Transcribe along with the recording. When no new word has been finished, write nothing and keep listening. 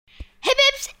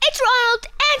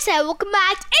guys, and welcome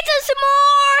back into some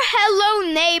more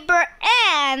Hello Neighbor,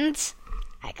 and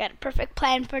I got a perfect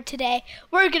plan for today.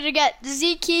 We're gonna get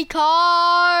the key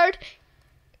card.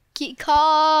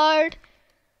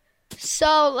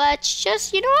 So let's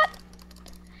just, you know what?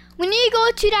 We need to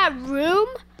go to that room.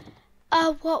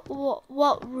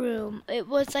 What room? It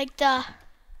was like I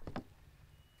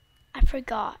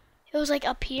forgot. It was like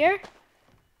up here.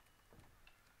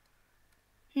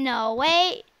 No,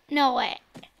 wait.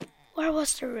 Where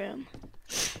was the room?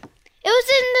 It was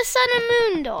in the sun and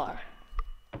moon door.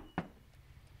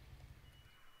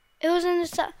 It was in the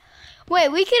sun.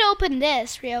 Wait, we could open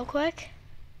this real quick.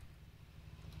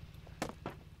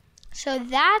 So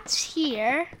that's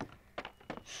here.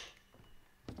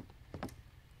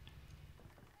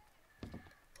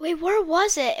 Wait, where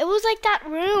was it? It was like that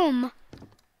room.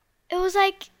 It was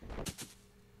like...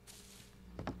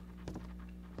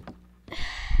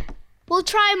 We'll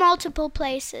try multiple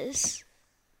places.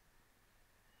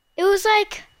 It was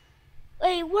like...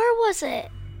 Wait, where was it?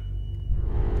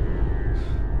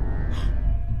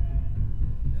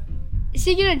 Is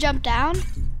he gonna jump down?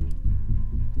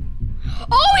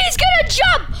 Oh, he's gonna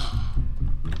jump!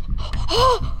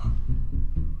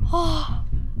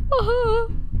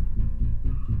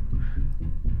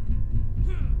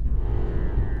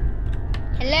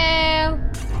 Hello.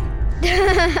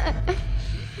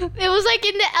 It was like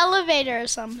in the elevator or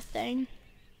something.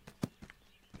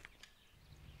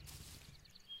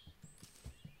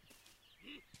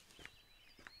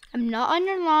 I'm not on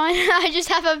your lawn. I just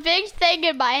have a big thing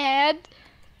in my hand.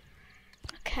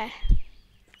 Okay.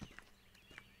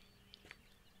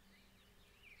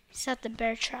 Set the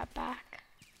bear trap back.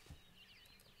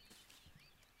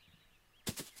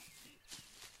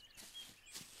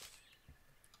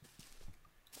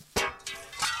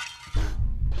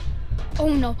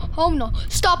 Oh no,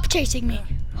 stop chasing me.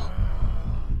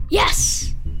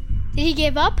 Yes! Did he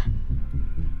give up?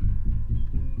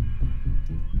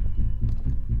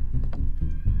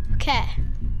 Okay.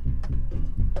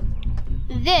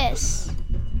 This.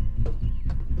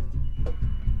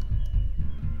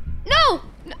 No!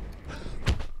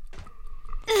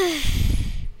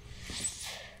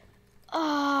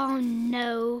 Oh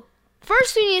no.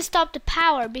 First we need to stop the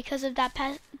power because of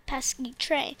that pesky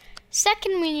train.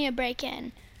 Second, we need to break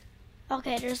in.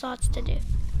 Okay, there's lots to do.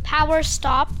 Power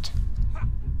stopped.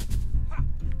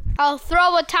 I'll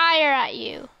throw a tire at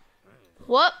you.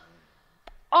 Whoop.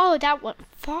 Oh, that went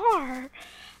far.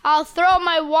 I'll throw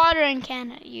my watering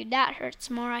can at you. That hurts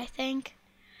more, I think.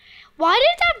 Why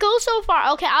did that go so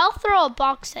far? Okay, I'll throw a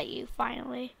box at you,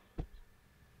 finally.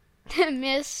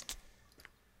 Missed.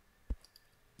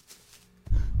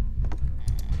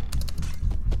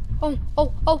 Oh!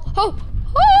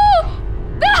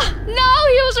 Ah! No,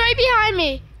 he was right behind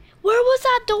me. Where was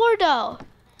that door, though?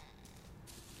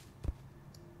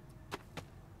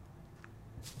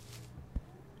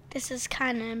 This is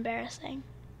kind of embarrassing.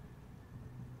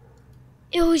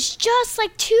 It was just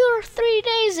like 2 or 3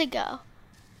 days ago.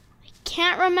 I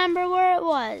can't remember where it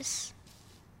was.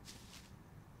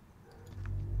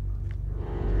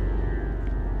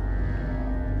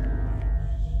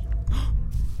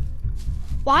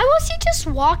 Why was he just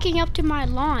walking up to my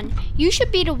lawn? You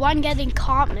should be the one getting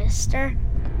caught, mister.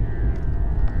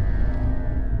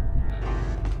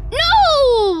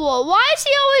 No! Why is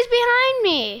he always behind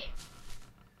me?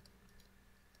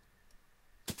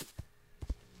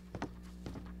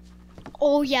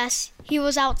 Oh, yes. He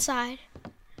was outside.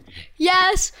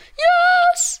 Yes!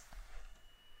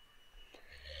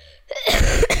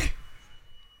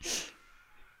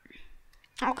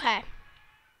 Okay.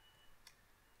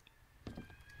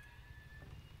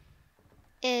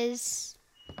 Is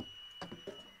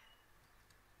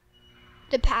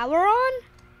the power on?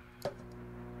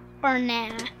 Or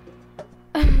nah?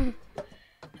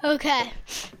 Okay.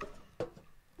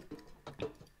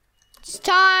 It's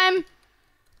time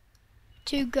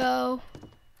to go.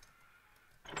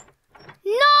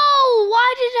 No!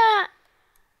 Why did I?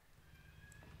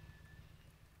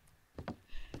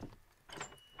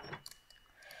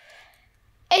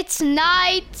 It's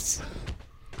night.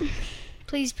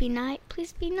 Please be night.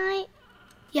 Please be night.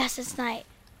 Yes, it's night.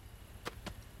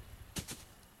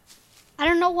 I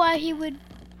don't know why he would.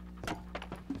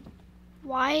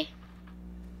 Why?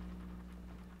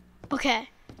 Okay.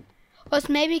 Well, it's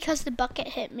maybe because the bucket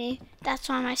hit me. That's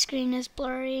why my screen is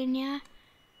blurry, and yeah.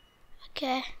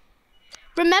 Okay.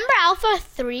 Remember Alpha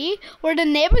 3, where the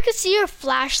neighbor could see your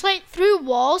flashlight through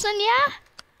walls, and yeah?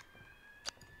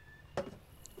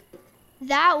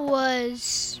 That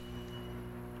was...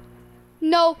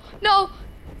 No.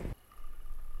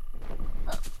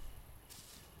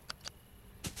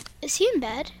 Is he in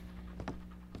bed?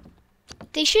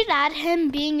 They should add him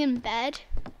being in bed.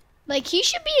 Like, he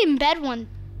should be in bed one.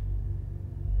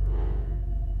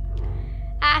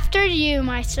 After you,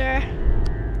 my sir.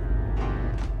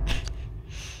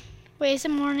 Wait, is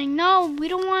it morning? No, we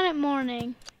don't want it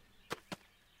morning.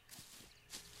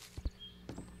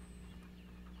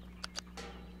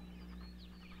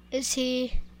 Is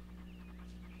he?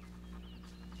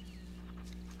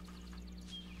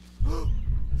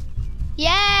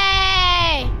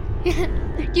 Yay!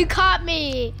 You caught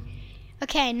me.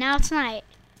 Okay, now it's night.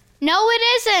 No, it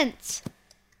isn't.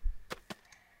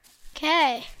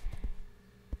 Okay.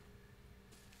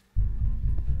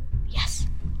 Yes.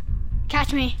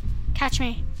 Catch me. Catch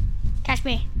me. Catch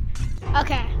me.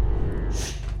 Okay.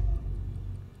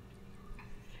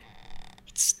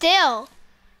 It's still.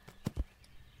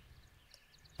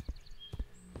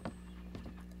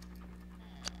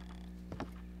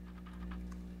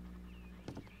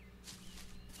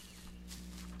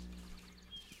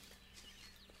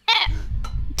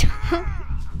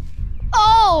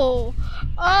 Oh!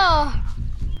 Oh!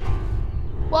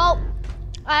 Well,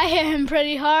 I hit him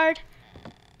pretty hard.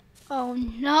 Oh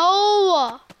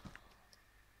no!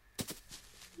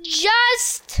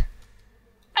 Just...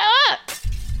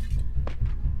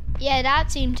 Yeah,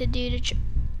 that seemed to do the trick.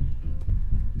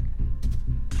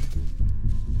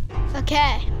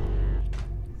 Okay.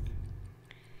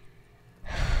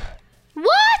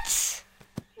 What?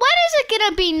 When is it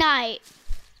gonna be night?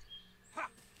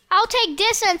 I'll take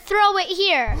this and throw it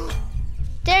here.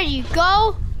 There you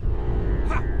go.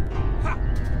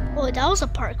 Oh, that was a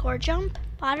parkour jump.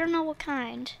 I don't know what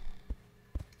kind.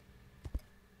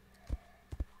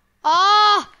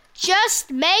 Oh,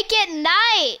 just make it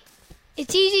night.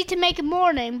 It's easy to make it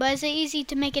morning, but is it easy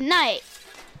to make it night?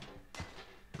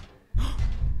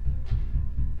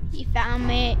 You found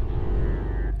me.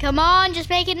 Come on, just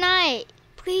make it night.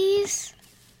 Please.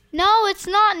 No, it's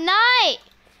not night.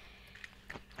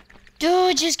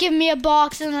 Dude, just give me a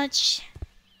box and let's...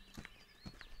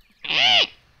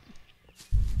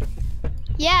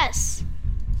 Yes.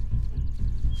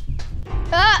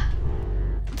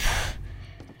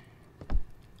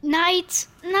 Night,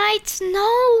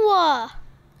 no.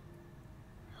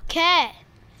 Okay.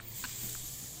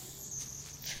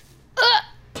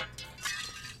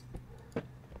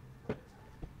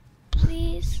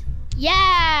 Please.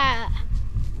 Yeah.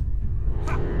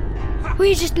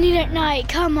 We just need it at night,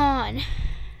 come on.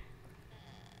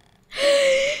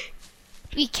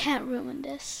 We can't ruin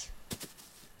this.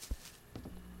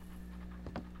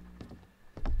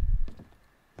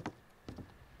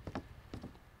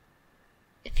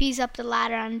 If he's up the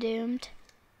ladder, I'm doomed.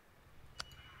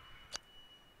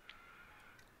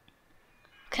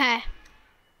 Okay.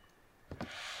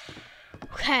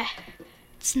 Okay.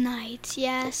 It's night,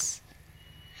 yes.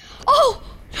 Oh!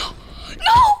 No!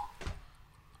 No!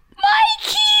 My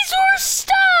keys were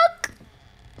stuck!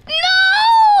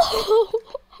 No!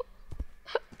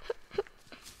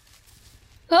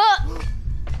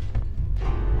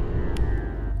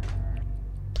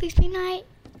 Please be night.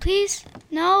 Please?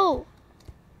 No.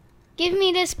 Give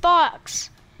me this box.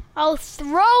 I'll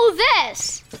throw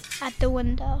this at the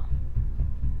window.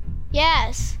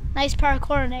 Yes. Nice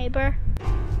parkour, neighbor.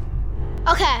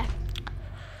 Okay.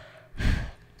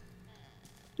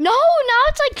 No, now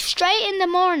it's like straight in the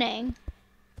morning.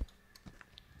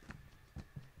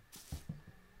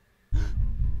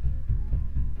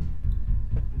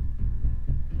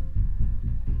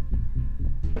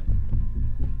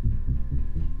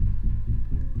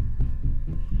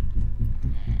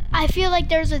 I feel like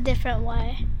there's a different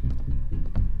way.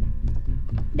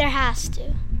 There has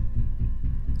to.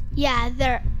 Yeah,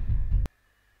 there.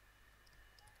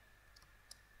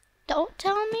 Don't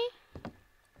tell me.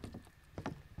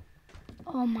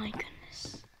 Oh my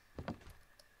goodness.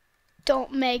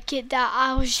 Don't make it that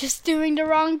I was just doing the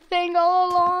wrong thing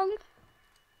all along.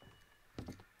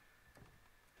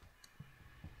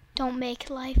 Don't make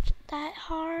life that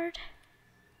hard.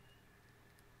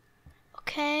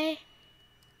 Okay.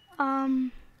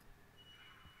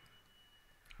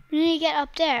 We need to get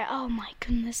up there. Oh my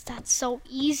goodness, that's so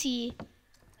easy.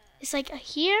 It's like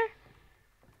here.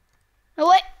 Oh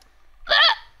wait.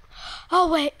 Ah! Oh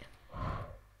wait.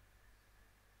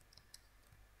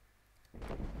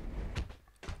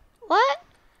 What?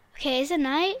 Okay, is it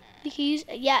night? We can use,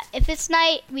 yeah, if it's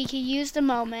night, we can use the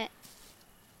moment.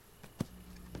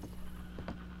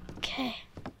 Okay.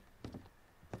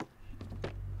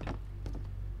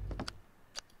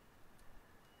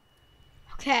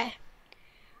 Okay.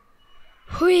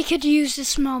 We could use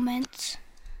this moment.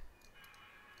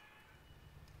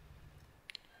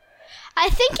 I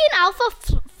think in Alpha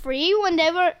 3 when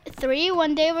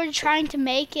they were trying to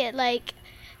make it like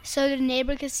so the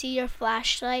neighbor could see your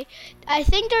flashlight. I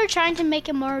think they're trying to make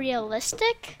it more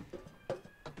realistic.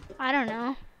 I don't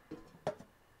know.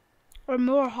 Or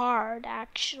more hard,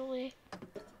 actually.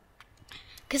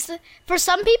 Because for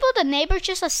some people, the neighbor's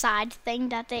just a side thing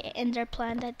that they in their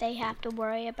plan that they have to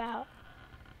worry about.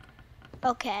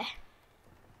 Okay.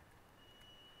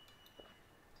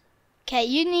 Okay,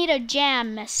 you need a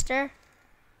jam, mister.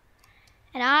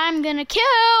 And I'm gonna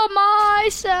kill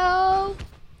myself.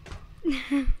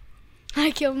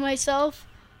 I killed myself.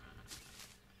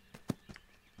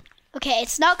 Okay,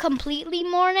 it's not completely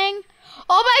morning.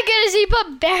 Oh my goodness, he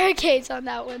put barricades on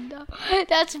that window.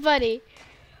 That's funny.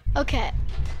 Okay.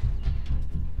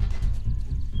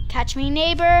 Catch me,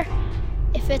 neighbor.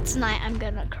 If it's night, I'm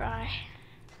gonna cry.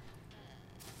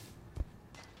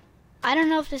 I don't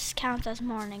know if this counts as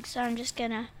morning, so I'm just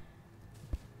gonna...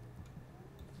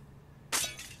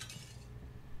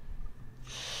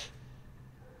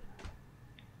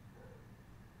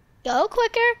 Go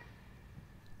quicker.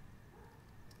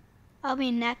 I'll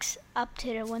be next up to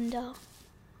the window.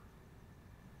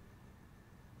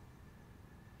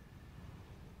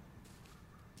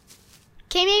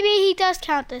 Okay, maybe he does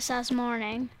count this as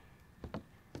morning.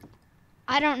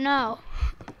 I don't know.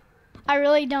 I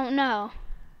really don't know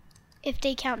if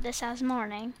they count this as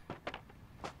morning.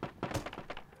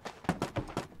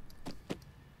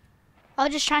 I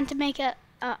was just trying to make a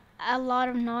lot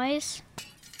of noise.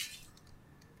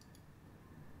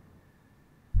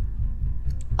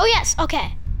 Oh yes,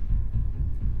 okay.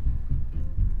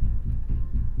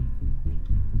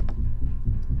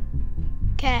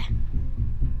 Okay.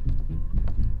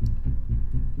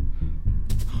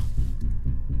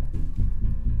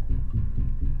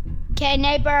 Okay,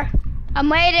 neighbor, I'm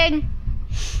waiting.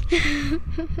 Are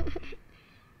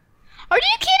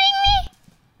you kidding me?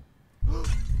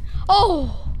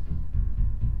 Oh.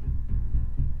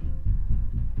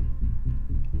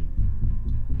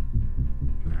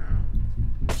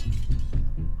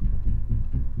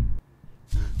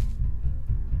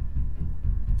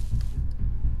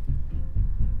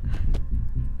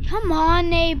 Come on,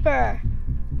 neighbor.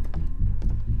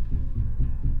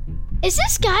 Is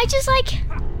this guy just like...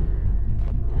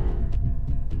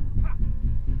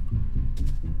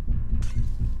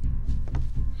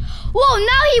 Whoa,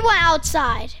 now he went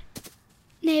outside.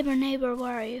 Neighbor, neighbor,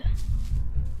 where are you?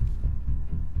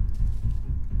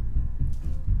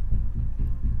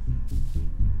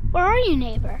 Where are you,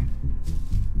 neighbor?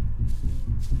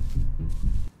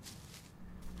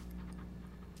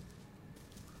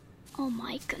 Oh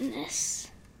my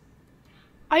goodness.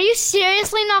 Are you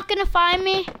seriously not gonna find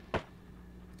me?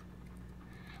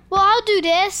 Well, I'll do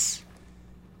this.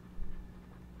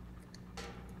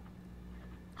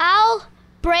 I'll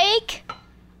break.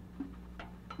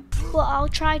 Well, I'll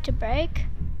try to break.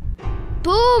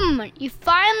 Boom! You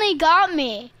finally got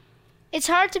me. It's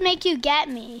hard to make you get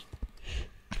me.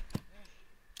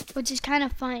 Which is kind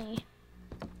of funny.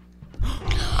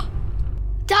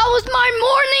 That was my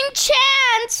morning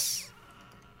chance!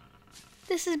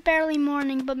 This is barely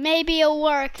morning, but maybe it'll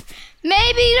work.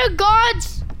 Maybe the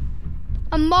gods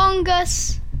among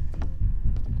us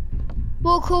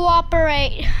will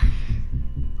cooperate.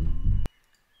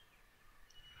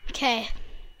 Okay.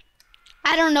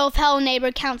 I don't know if Hello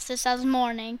Neighbor counts this as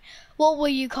morning. What will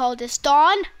you call this?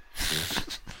 Dawn?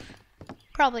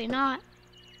 Probably not.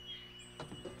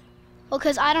 Well,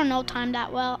 because I don't know time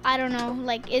that well. I don't know,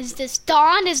 like, is this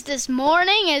dawn? Is this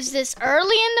morning? Is this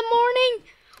early in the morning?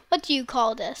 What do you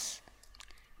call this?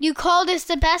 You call this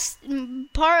the best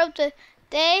part of the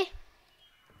day?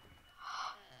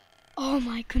 Oh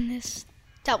my goodness.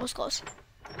 That was close.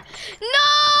 No!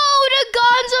 The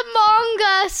gods among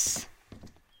us!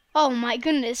 Oh my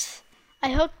goodness.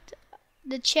 I hooked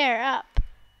the chair up.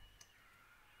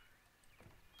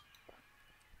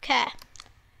 Okay.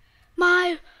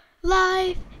 My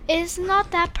life is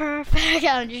not that perfect.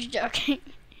 I'm just joking.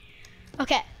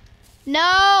 Okay.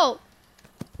 No!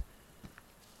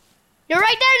 You're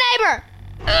right there, neighbor!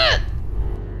 Ugh.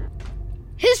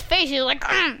 His face is like,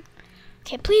 ugh.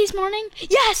 Okay, please, morning.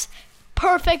 Yes!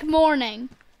 Perfect morning.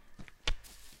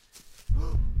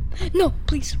 No,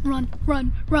 please, run,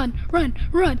 run, run, run,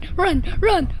 run, run,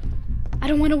 run. I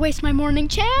don't want to waste my morning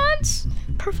chance.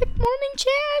 Perfect morning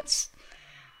chance.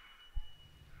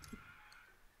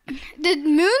 The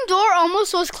moon door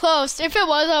almost was closed. If it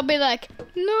was, I'll be like,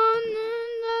 no, no,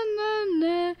 no, no,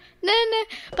 no, no, no.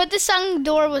 But the sun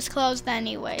door was closed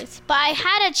anyways. But I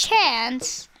had a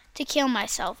chance to kill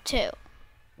myself too.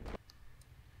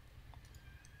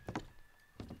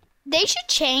 They should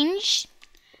change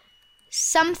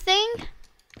something.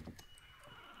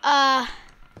 Oh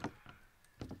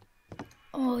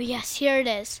Oh, yes, here it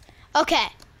is. Okay,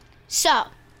 so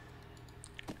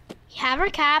we have our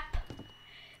cap.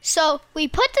 So we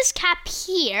put this cap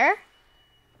here.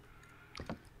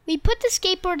 We put the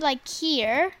skateboard like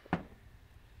here.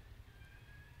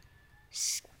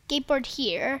 Skateboard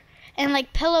here. And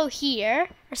like pillow here.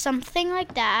 Or something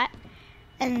like that.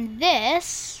 And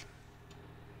this.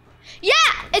 Yeah!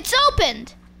 It's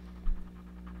opened!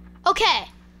 Okay.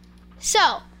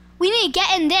 So we need to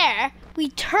get in there. We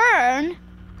turn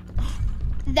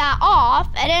that off.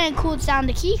 And then it cools down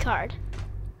the key card.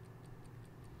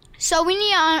 So we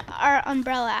need our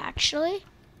umbrella, actually.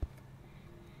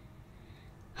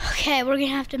 Okay, we're gonna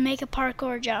have to make a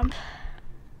parkour jump.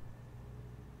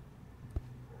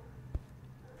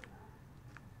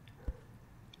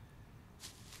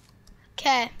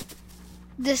 Okay,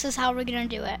 this is how we're gonna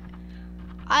do it.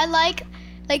 I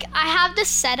have this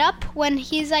setup when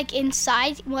he's like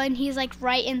inside, when he's like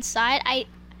right inside.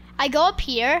 I go up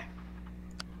here.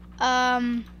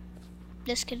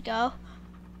 This could go.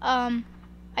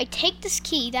 I take this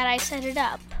key that I set it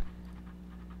up,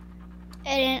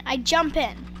 and I jump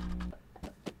in.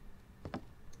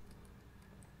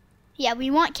 Yeah,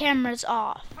 we want cameras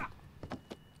off.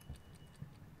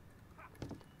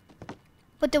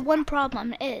 But the one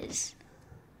problem is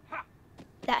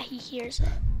that he hears it.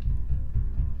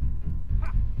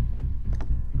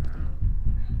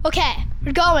 Okay,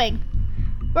 we're going.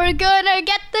 We're gonna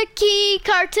get the key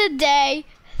card today,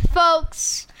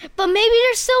 folks. But maybe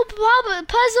there's still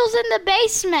puzzles in the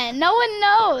basement. No one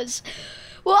knows.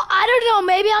 Well, I don't know.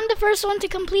 Maybe I'm the first one to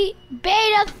complete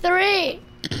beta 3.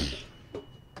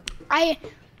 I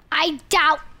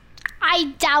doubt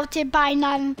it by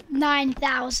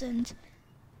 9,000.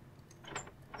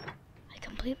 I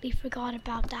completely forgot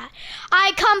about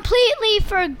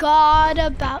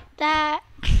that.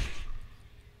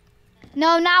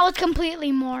 No, now it's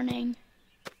completely morning.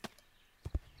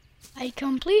 I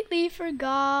completely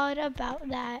forgot about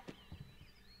that.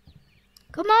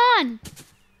 Come on.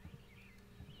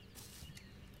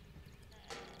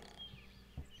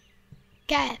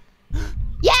 Okay.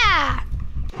 Yeah!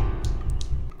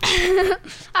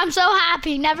 I'm so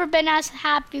happy. Never been as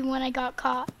happy when I got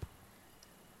caught.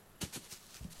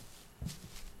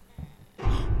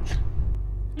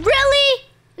 Really?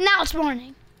 Now it's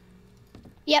morning.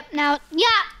 Yep, now,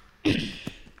 yeah.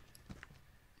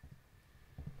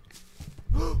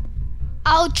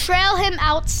 I'll trail him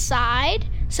outside,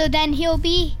 so then he'll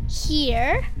be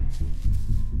here.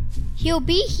 He'll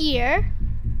be here.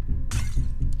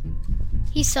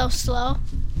 He's so slow.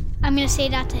 I'm gonna say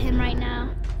that to him right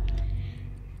now.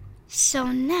 So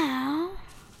now,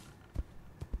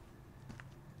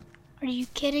 are you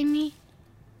kidding me?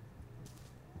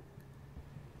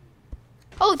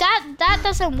 Oh, that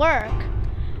doesn't work.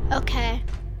 Okay.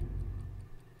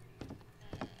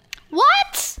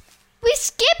 What? We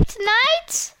skipped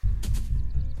night?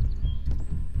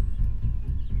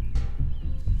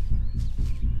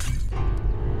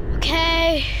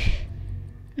 Okay.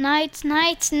 Night.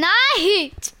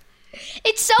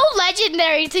 It's so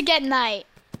legendary to get night.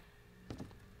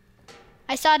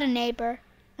 I saw the neighbor.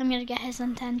 I'm gonna get his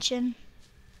attention.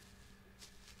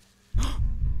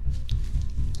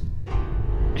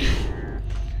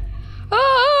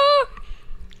 Oh,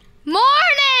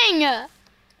 morning!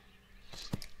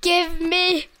 Give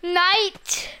me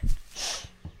night.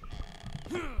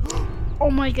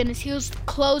 Oh my goodness, he was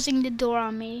closing the door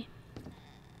on me.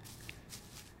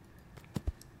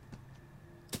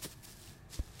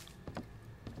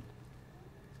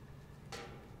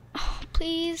 Oh,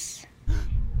 please.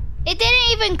 It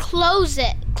didn't even close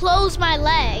my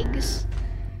legs.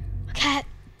 Okay.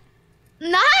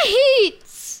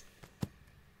 Night!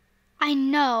 I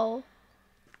know.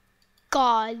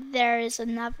 God, there is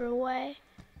another way.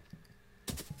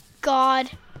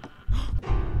 God.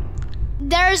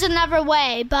 There is another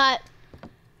way, but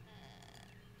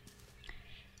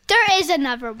there is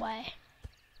another way.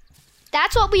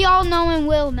 That's what we all know and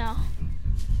will know.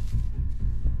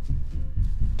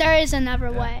 There is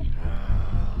another way.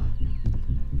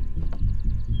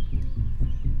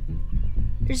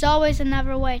 There's always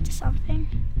another way to something.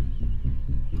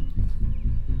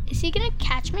 Is he gonna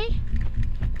catch me?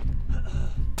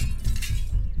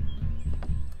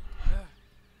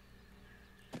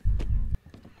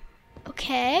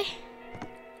 Okay.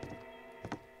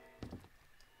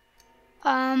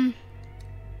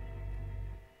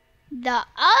 The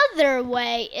other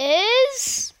way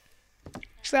is,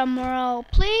 drum roll,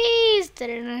 please.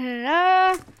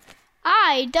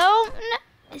 I don't know.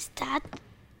 Is that?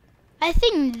 I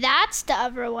think that's the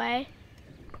other way.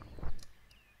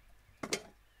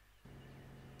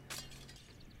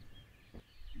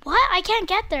 What I can't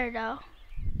get there though.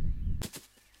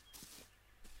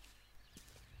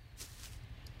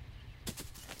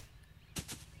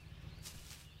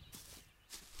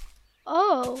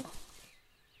 Oh.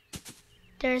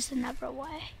 There's another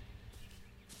way.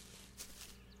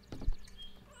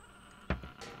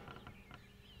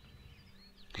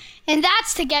 And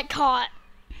that's to get caught.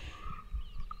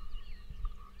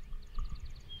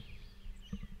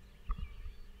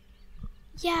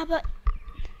 Yeah, but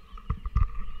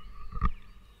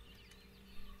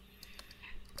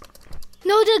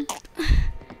no, the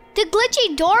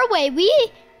glitchy doorway.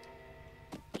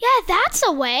 Yeah, that's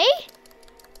a way.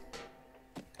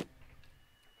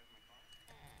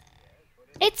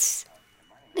 It's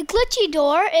the glitchy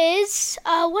door is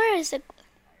where is it?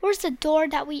 Where's the door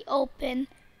that we open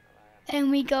and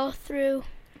we go through?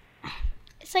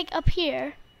 It's like up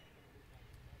here.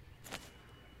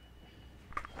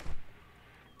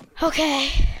 Okay.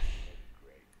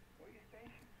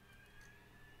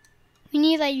 We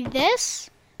need like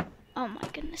this. Oh my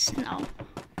goodness, no.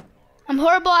 I'm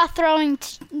horrible at throwing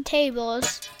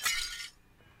tables.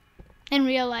 In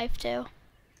real life too.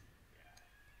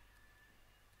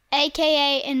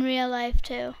 AKA in real life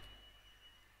too.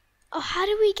 Oh, how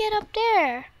do we get up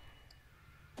there?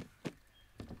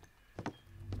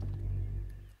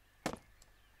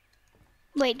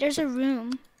 Wait, there's a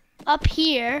room. Up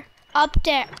here. Up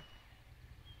there.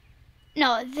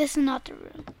 No, this is not the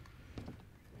room.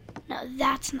 No,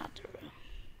 that's not the room.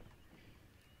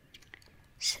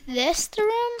 Is this the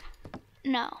room?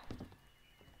 No.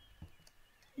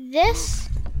 This?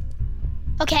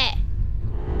 Okay.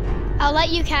 I'll let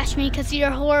you catch me because you're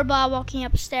horrible at walking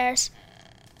upstairs.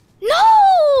 No!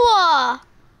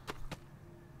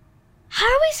 How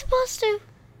are we supposed to?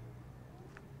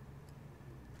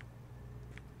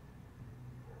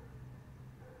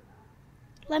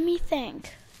 Let me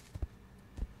think.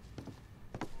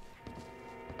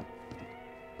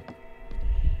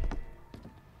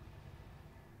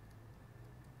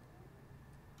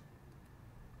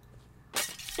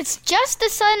 It's just the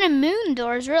sun and moon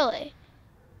doors, really.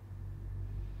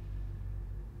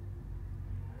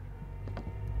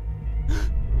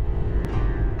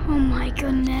 Oh my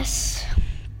goodness.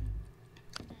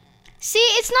 See,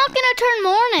 it's not gonna turn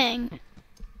morning.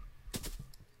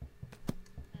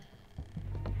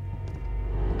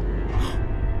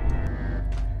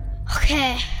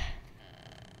 Okay.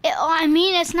 I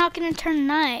mean, it's not gonna turn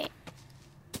night.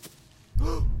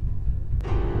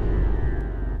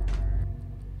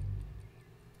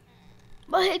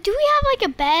 But do we have like a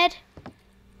bed?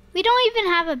 We don't even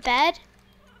have a bed.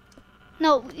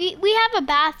 No, we have a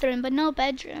bathroom, but no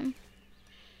bedroom.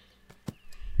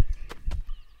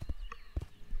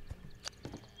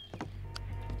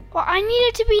 Well, I need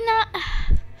it to be not...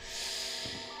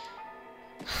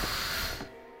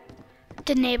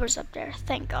 The neighbor's up there,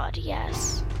 thank God,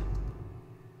 yes.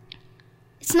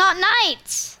 It's not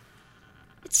night.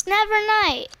 It's never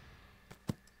night.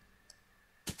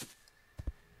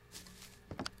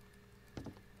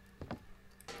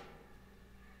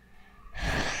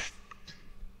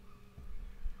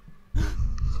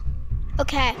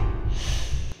 Okay.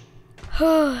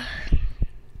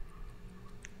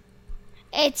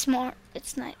 It's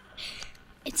night.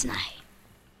 It's night.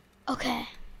 Okay.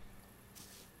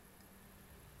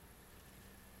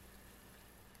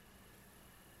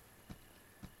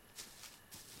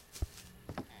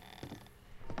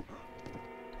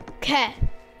 Okay.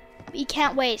 We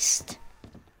can't waste.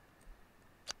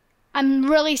 I'm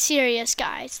really serious,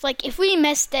 guys. Like, if we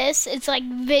miss this, it's like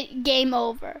game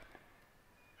over.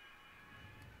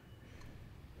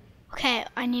 Okay,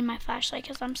 I need my flashlight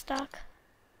because I'm stuck.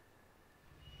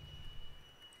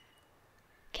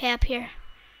 Okay, up here.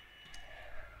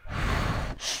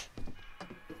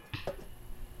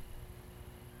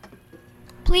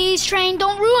 Please, train,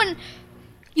 don't ruin.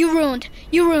 You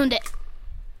ruined it.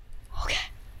 Okay,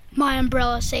 my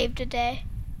umbrella saved the day.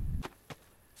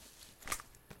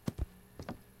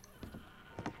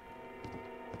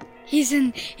 He's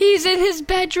in his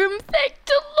bedroom, thank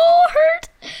the Lord.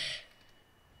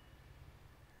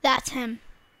 That's him.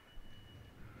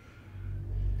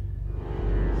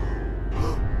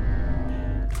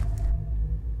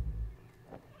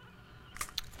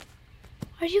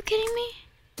 Are you kidding me?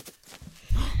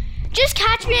 Just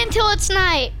catch me until it's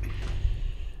night.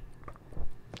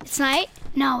 It's night?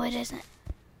 No, it isn't.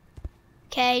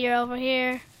 Okay, you're over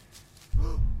here.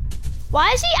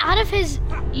 Why is he out of his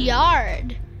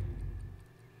yard?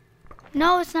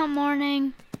 No, it's not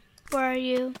morning. Where are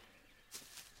you?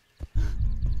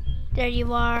 There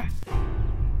you are.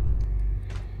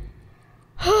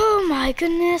 Oh my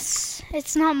goodness.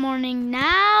 It's not morning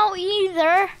now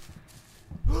either.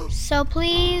 So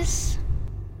please.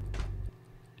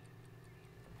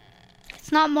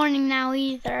 It's not morning now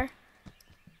either.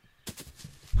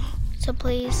 So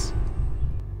please.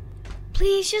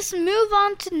 Please just move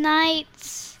on to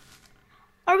nights.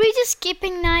 Are we just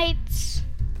skipping nights?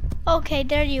 Okay,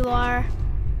 there you are.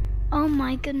 Oh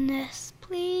my goodness,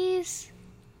 please.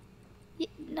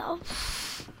 No.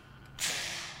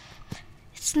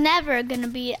 It's never gonna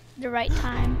be the right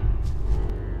time.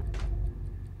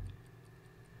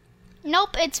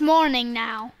 Nope, it's morning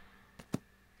now.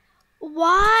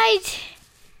 Why?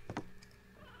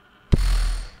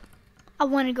 I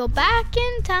want to go back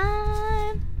in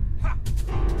time.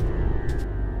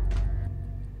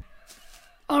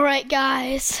 Alright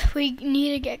guys, we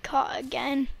need to get caught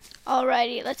again.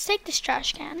 Alrighty, let's take this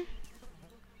trash can.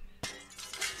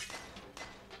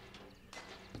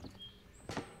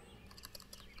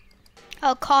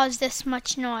 I'll cause this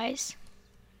much noise.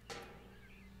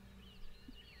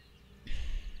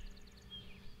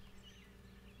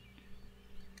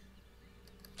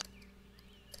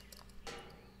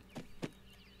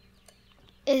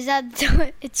 Is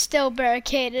that, it's still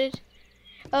barricaded.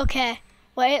 Okay,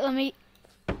 wait, let me,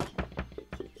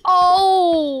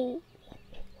 oh!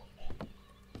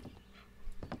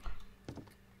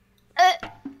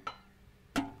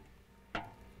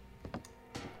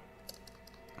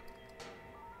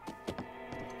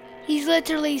 He's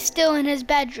literally still in his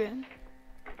bedroom.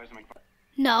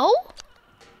 No?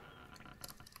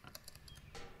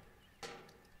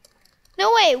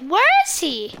 No, wait, where is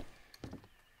he?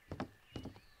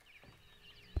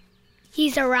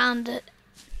 He's around it.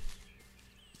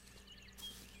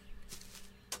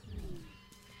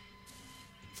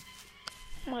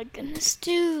 Oh my goodness,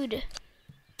 dude.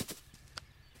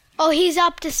 Oh, he's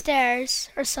up the stairs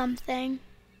or something.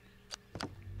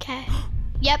 Okay.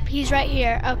 Yep, he's right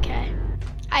here. Okay.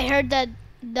 I heard the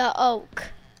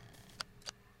oak.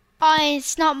 Oh,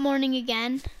 it's not morning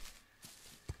again.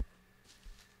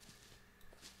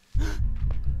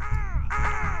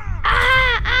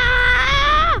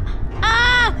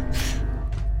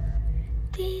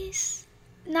 These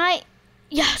night.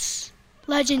 Yes.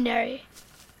 Legendary.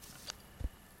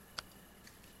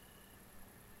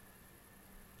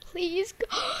 Please go.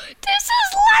 This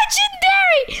is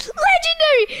legendary!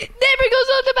 Legendary! Neighbor goes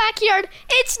on the backyard.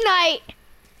 It's night.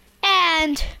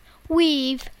 And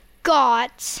we've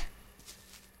got.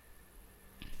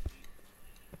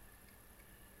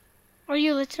 Are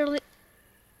you literally.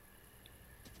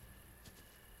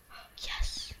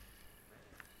 Yes.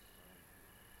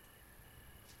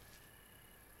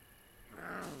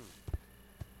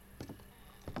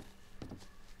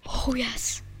 Oh,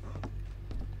 yes.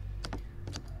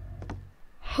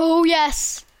 Oh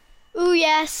yes. Ooh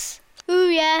yes. Ooh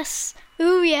yes.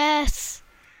 Ooh yes.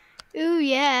 Ooh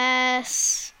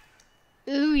yes.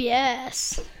 Ooh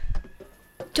yes.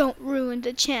 Don't ruin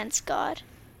the chance, God.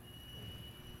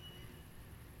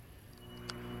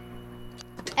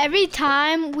 Every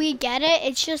time we get it,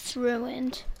 it's just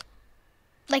ruined.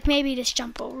 Like maybe this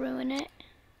jump will ruin it.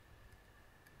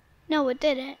 No, it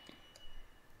didn't.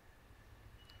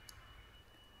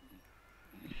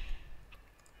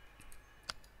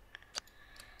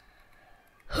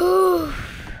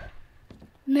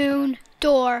 Moon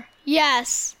door.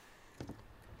 Yes.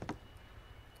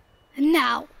 And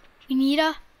now we need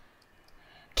a.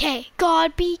 Okay,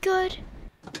 God, be good.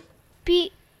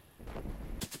 Be.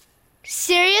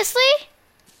 Seriously?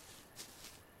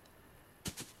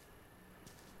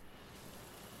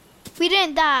 We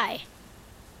didn't die.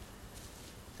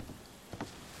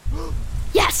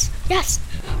 Yes, yes.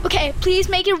 Okay, please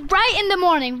make it right in the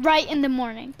morning. Right in the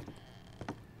morning.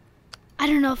 I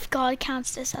don't know if God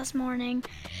counts this as morning,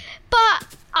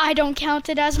 but I don't count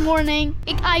it as morning.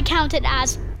 I count it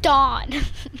as dawn.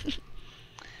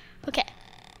 Okay.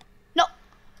 No.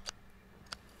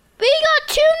 We got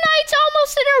 2 nights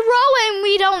almost in a row and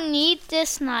we don't need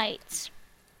this night.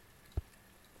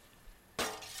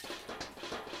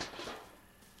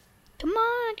 Come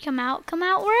on, come out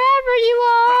wherever you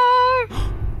are.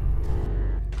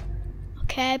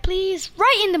 Okay, please,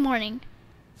 right in the morning.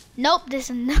 Nope, this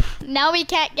is now we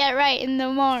can't get right in the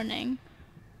morning.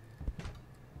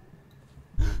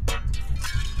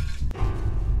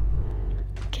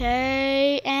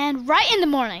 Okay, and right in the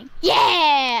morning.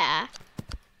 Yeah!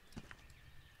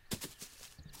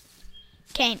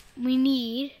 Okay, we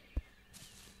need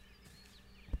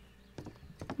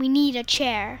a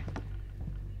chair.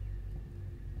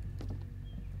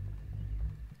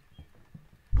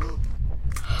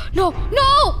 No,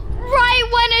 no! Right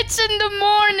when it's in the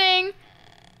morning.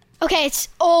 Okay, it's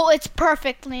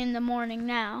perfectly in the morning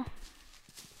now.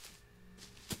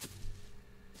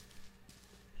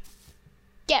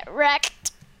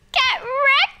 wrecked. Get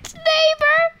wrecked,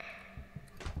 neighbor.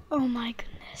 Oh my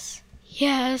goodness.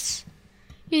 Yes.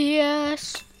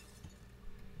 Yes.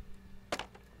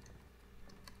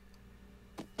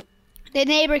 The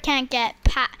neighbor can't get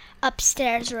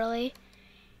upstairs, really.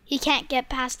 He can't get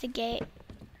past the gate.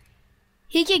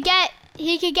 He could get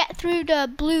through the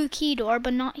blue key door,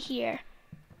 but not here.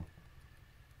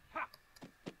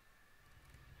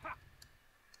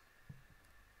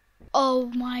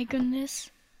 Oh my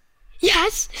goodness.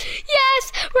 Yes!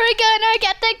 Yes! We're gonna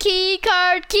get the key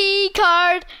card! Key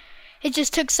card! It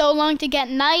just took so long to get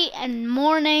night and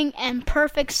morning and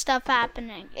perfect stuff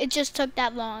happening. It just took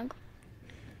that long.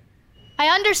 I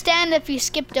understand if you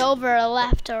skipped over or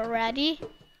left already.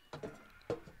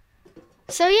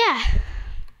 So yeah.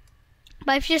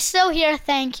 But if you're still here,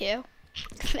 thank you.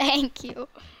 Thank you.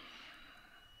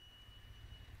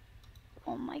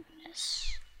 Oh my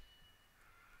goodness.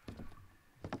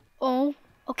 Oh,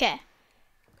 okay.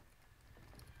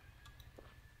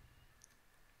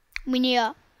 We need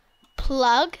a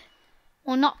plug.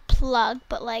 Well, not plug,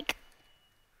 but like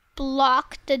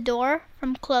block the door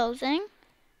from closing.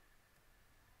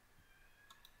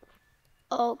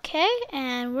 Okay,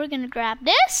 and we're gonna grab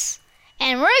this,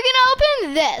 and we're gonna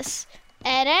open this,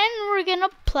 and then we're gonna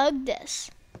plug this,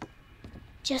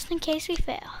 just in case we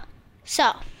fail.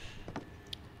 So,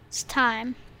 it's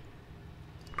time.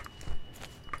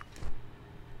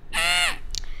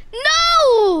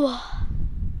 No!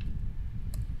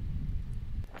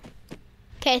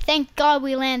 Okay, thank God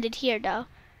we landed here, though.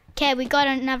 Okay, we got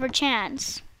another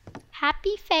chance.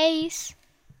 Happy face.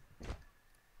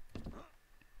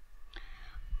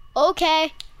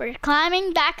 Okay, we're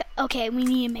climbing back. Okay, we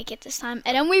need to make it this time.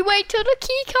 And then we wait till the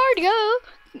key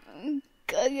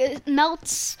card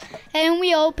melts. And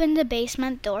we open the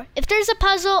basement door. If there's a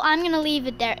puzzle, I'm going to leave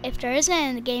it there. If there isn't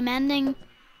in the game ending,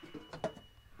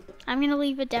 I'm going to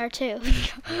leave it there too.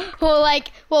 Well,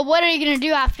 what are you going to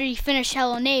do after you finish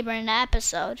Hello Neighbor in the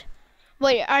episode?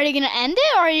 Wait, are you going to end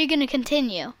it or are you going to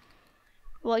continue?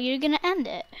 Well, you're going to end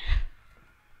it.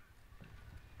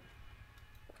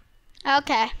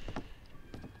 Okay.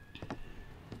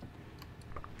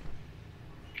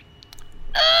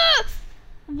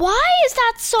 Why is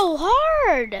that so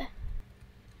hard?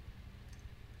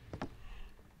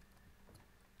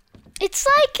 It's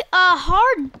like a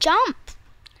hard jump.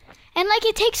 And like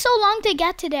it takes so long to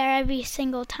get to there every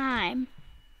single time.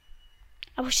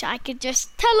 I wish I could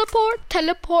just teleport,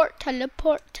 teleport,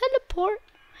 teleport, teleport.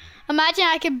 Imagine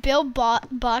I could build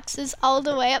boxes all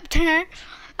the way up there.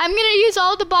 I'm gonna use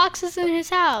all the boxes in his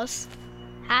house.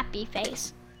 Happy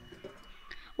face.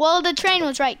 Well, the train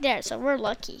was right there, so we're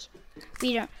lucky.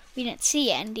 We didn't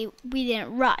see it, and we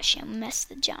didn't rush and miss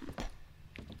the jump.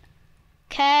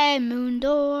 Okay, moon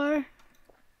door.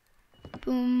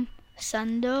 Boom.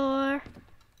 Sun door.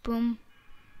 Boom.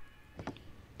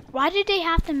 Why did they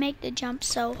have to make the jump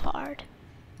so hard?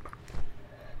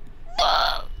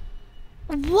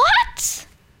 What?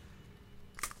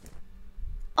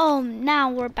 Oh,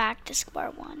 now we're back to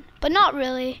square one. But not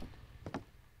really.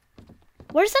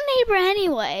 Where's the neighbor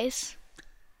anyways?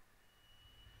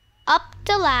 Up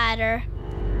the ladder.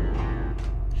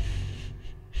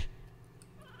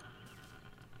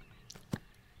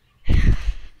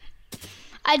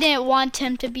 I didn't want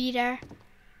him to be there.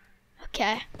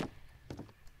 Okay.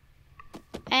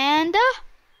 And,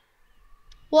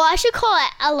 well, I should call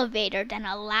it elevator than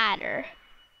a ladder.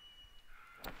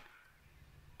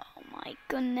 Oh my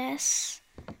goodness.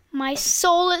 My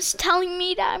soul is telling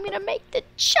me that I'm gonna make the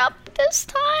jump this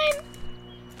time.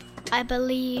 I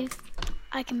believe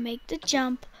I can make the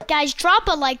jump. Guys, drop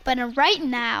a like button right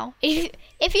now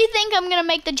if you think I'm gonna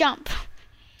make the jump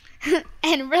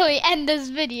and really end this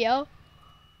video.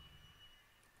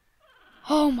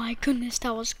 Oh my goodness,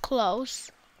 that was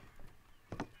close.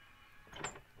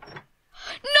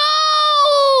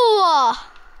 No!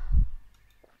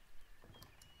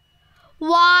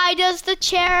 Why does the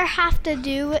chair have to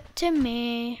do it to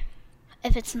me?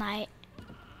 If it's night.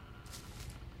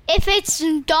 If it's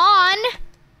dawn,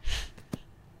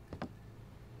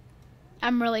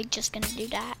 I'm really just gonna do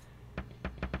that.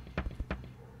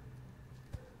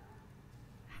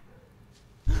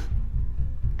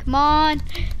 Come on.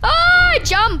 Oh, I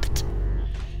jumped.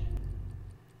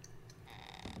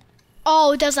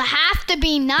 Oh, does it have to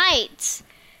be night?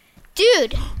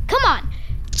 Dude, come on.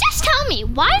 Just tell me,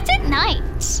 why is it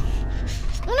night?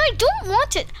 When I don't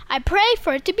want it, I pray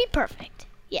for it to be perfect.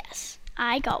 Yes,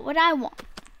 I got what I want.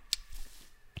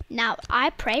 Now, I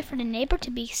pray for the neighbor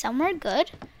to be somewhere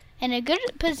good, in a good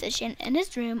position in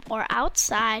his room or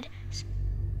outside,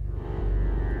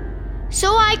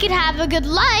 so I could have a good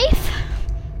life.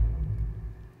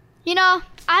 You know,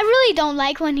 I really don't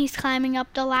like when he's climbing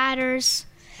up the ladders.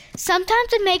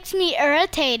 Sometimes it makes me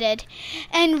irritated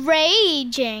and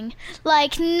raging,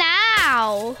 like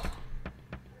now.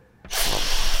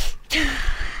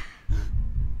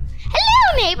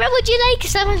 Hello, neighbor. Would you like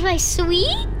some of my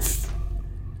sweets?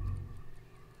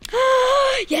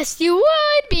 Yes, you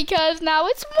would, because now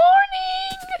it's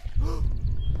morning.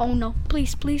 Oh no,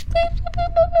 please, please, please,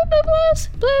 please,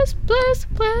 please,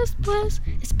 please, please.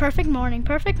 It's perfect morning,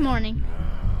 perfect morning.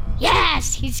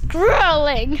 Yes, he's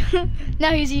growling.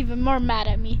 Now he's even more mad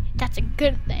at me. That's a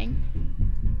good thing.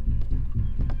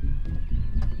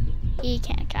 He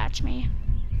can't catch me.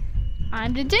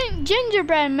 I'm the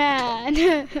gingerbread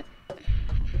man.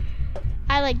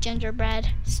 I like gingerbread,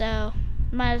 so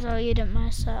might as well eat it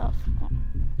myself.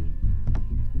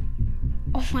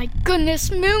 Oh my goodness,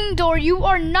 Moon Door, you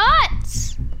are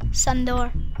nuts! Sun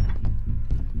Door.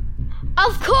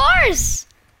 Of course!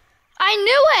 I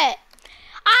knew it!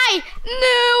 I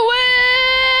knew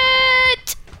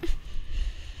it!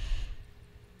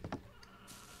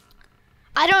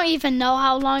 I don't even know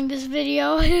how long this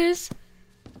video is.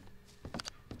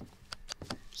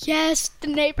 Yes, the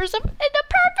neighbors are in the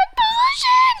perfect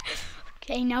position!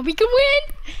 Okay, now we can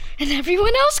win! And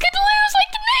everyone else can lose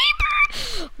like the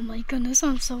neighbor! Oh my goodness,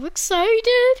 I'm so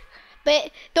excited!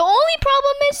 But the only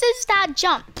problem is that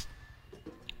jump.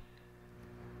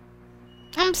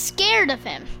 I'm scared of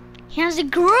him. He has a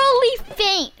girly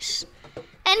face.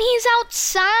 And he's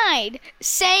outside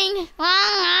saying,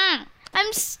 I'm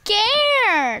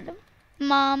scared,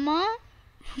 Mama.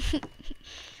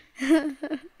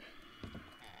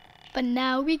 But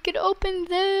now we could open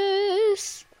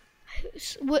this.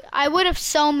 I would have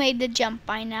so made the jump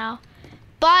by now.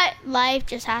 But life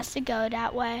just has to go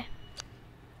that way.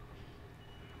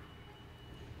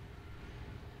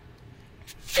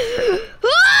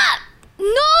 Ah!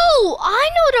 No, I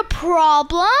know the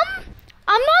problem.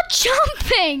 I'm not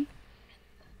jumping.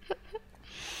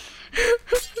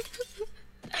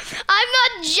 I'm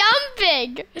not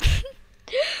jumping.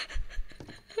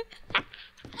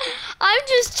 I'm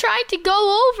just trying to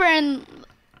go over and...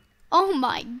 Oh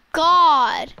my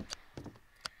God.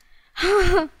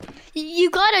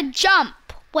 You gotta jump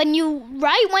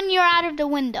right when you're out of the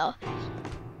window.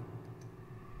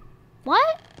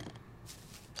 What?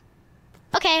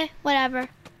 Okay, whatever.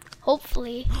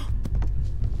 Hopefully.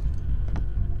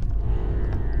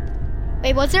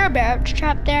 Wait, was there a bear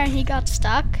trap there and he got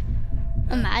stuck?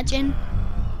 Imagine.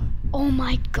 Oh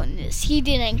my goodness, he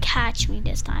didn't catch me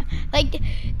this time. Like,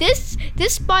 this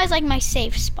spot is like my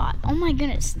safe spot. Oh my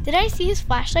goodness, did I see his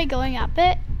flashlight going up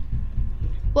it?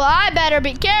 Well, I better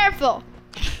be careful.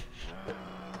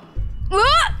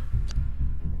 What?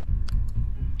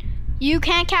 You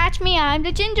can't catch me, I'm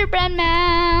the gingerbread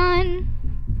man.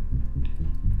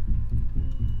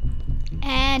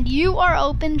 And you are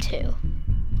open too.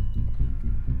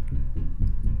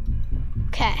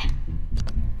 Okay.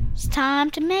 It's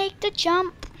time to make the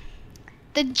jump.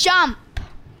 The jump.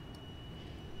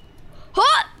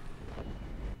 Huh!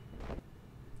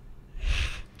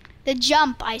 The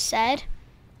jump, I said.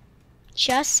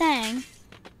 Just saying.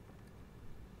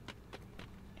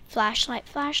 Flashlight,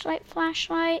 flashlight,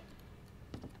 flashlight.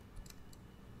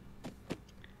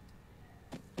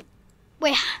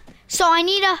 Wait, so I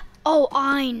need a... Oh,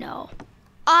 I know.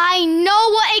 I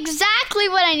know exactly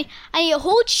what I need. I need to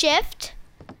hold shift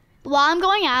while I'm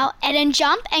going out and then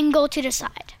jump and go to the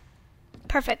side.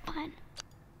 Perfect plan.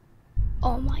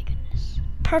 Oh my goodness.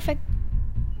 Perfect.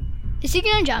 Is he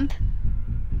gonna jump?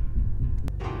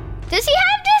 Does he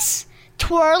have this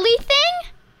twirly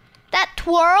thing that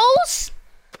twirls?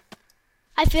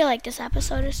 I feel like this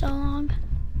episode is so long.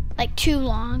 Like too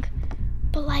long.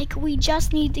 But like we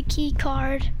just need the key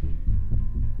card.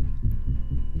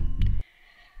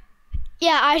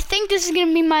 Yeah, I think this is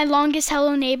gonna be my longest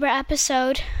Hello Neighbor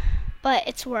episode, but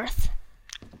it's worth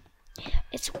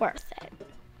it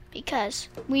because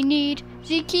we need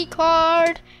the key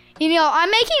card. You know,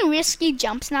 I'm making risky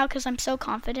jumps now because I'm so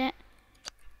confident.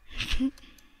 But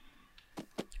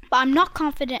I'm not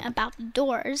confident about the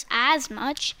doors as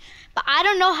much. But I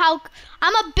don't know how.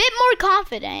 I'm a bit more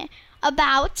confident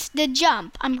about the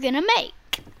jump I'm gonna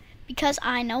make because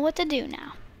I know what to do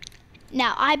now.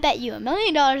 Now, I bet you $1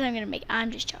 million I'm gonna make.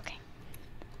 I'm just joking.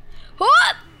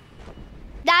 Whoop!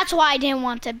 That's why I didn't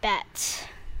want to bet.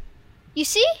 You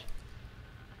see?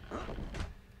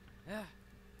 Yeah.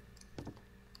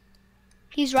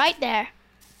 He's right there.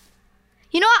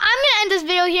 You know what? I'm gonna end this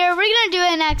video here. We're gonna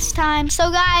do it next time.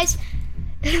 So guys,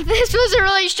 this was a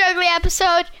really struggling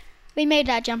episode. We made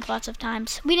that jump lots of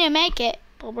times. We didn't make it,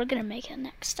 but we're gonna make it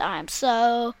next time.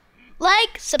 So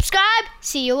like, subscribe.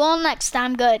 See you all next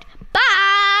time. Good.